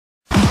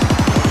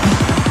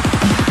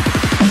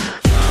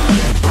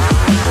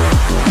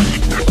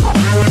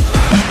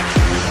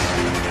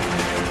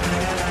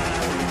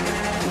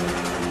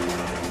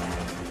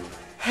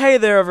Hey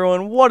there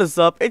everyone, what is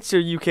up? It's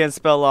your You Can't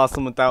Spell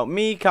Awesome Without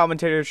Me,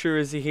 commentator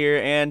Truizzy here,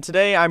 and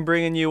today I'm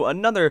bringing you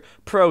another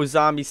pro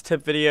zombies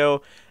tip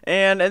video.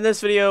 And in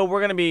this video, we're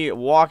going to be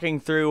walking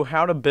through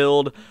how to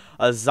build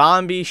a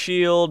zombie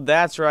shield.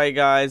 That's right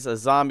guys, a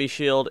zombie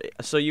shield.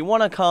 So you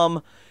want to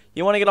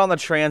get on the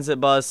transit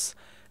bus,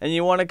 and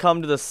you want to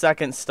come to the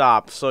second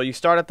stop. So you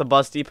start at the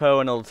bus depot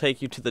and it'll take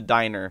you to the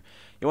diner.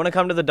 You want to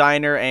come to the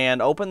diner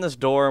and open this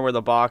door where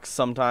the box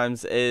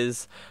sometimes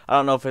is. I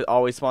don't know if it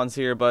always spawns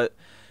here, but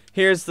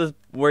here's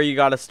where you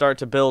got to start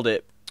to build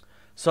it.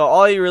 So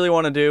all you really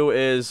want to do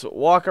is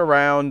walk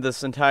around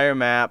this entire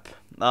map.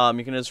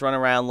 You can just run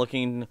around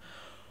looking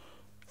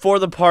for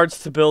the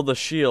parts to build the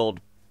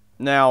shield.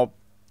 Now,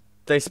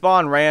 they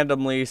spawn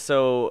randomly,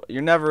 so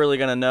you're never really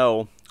going to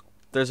know.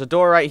 There's a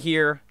door right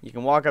here. You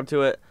can walk up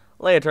to it,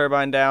 lay a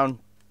turbine down,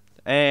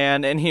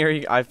 and in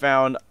here I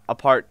found a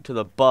part to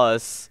the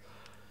bus.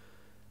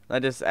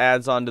 That just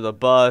adds onto the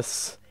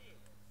bus.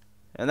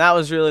 And that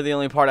was really the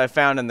only part I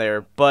found in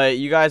there. But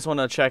you guys want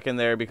to check in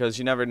there because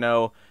you never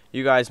know.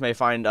 You guys may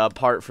find a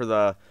part for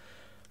the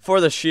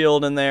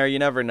shield in there. You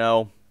never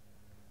know.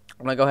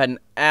 I'm going to go ahead and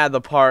add the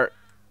part.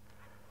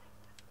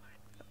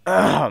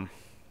 But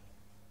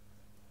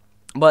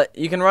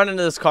you can run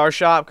into this car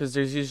shop because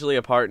there's usually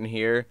a part in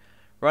here.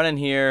 Run in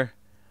here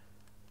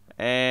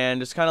and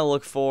just kind of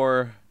look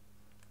for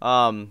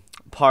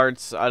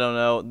parts. I don't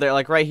know. They're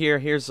like right here.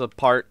 Here's a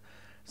part.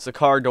 It's a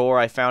car door.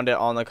 I found it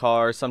on the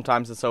car.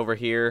 Sometimes it's over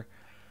here.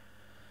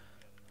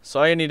 So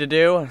all you need to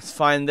do is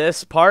find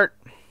this part.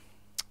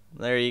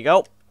 There you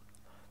go.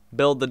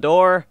 Build the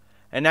door.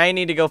 And now you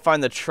need to go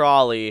find the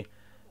trolley.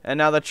 And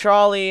now the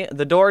trolley,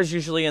 the door is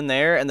usually in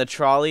there, and the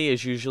trolley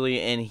is usually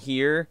in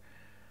here.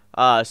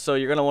 So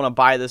you're going to want to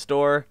buy this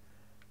door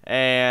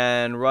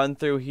and run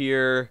through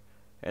here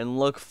and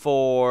look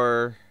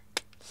for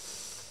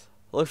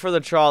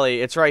the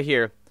trolley. It's right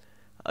here.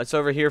 It's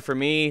over here for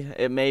me.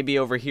 It may be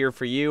over here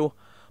for you.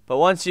 But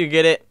once you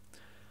get it,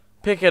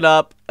 pick it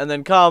up, and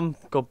then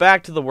go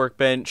back to the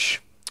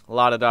workbench.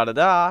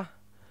 La-da-da-da-da.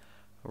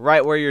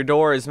 Right where your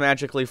door is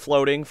magically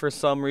floating for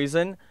some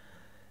reason.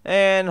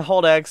 And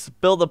hold X,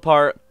 build the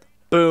part.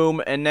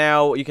 Boom. And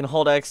now you can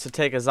hold X to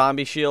take a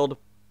zombie shield.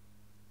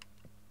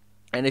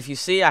 And if you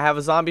see, I have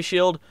a zombie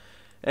shield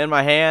in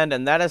my hand,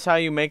 and that is how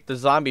you make the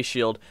zombie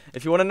shield.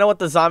 If you want to know what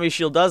the zombie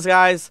shield does,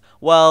 guys,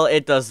 well,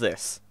 it does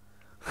this.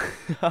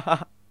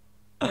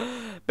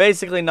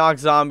 Basically knock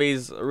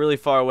zombies really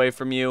far away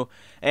from you,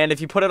 and if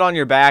you put it on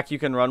your back you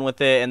can run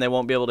with it and they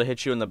won't be able to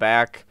hit you in the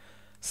back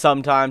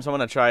sometimes. I'm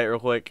gonna try it real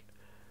quick.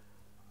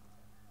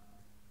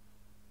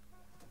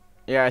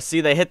 Yeah, I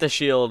see they hit the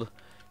shield,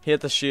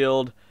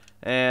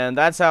 and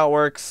that's how it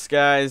works,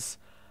 guys.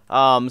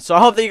 So I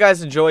hope that you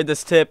guys enjoyed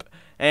this tip,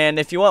 and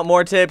if you want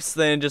more tips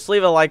then just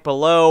leave a like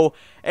below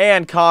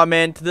and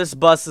comment. This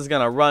bus is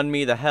gonna run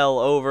me the hell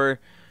over,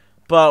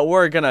 but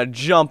we're gonna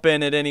jump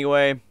in it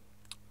anyway.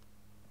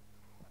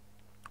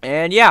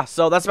 And yeah,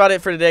 so that's about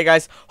it for today,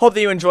 guys. Hope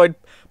that you enjoyed.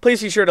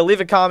 Please be sure to leave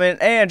a comment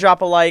and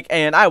drop a like,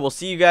 and I will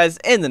see you guys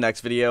in the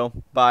next video.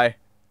 Bye.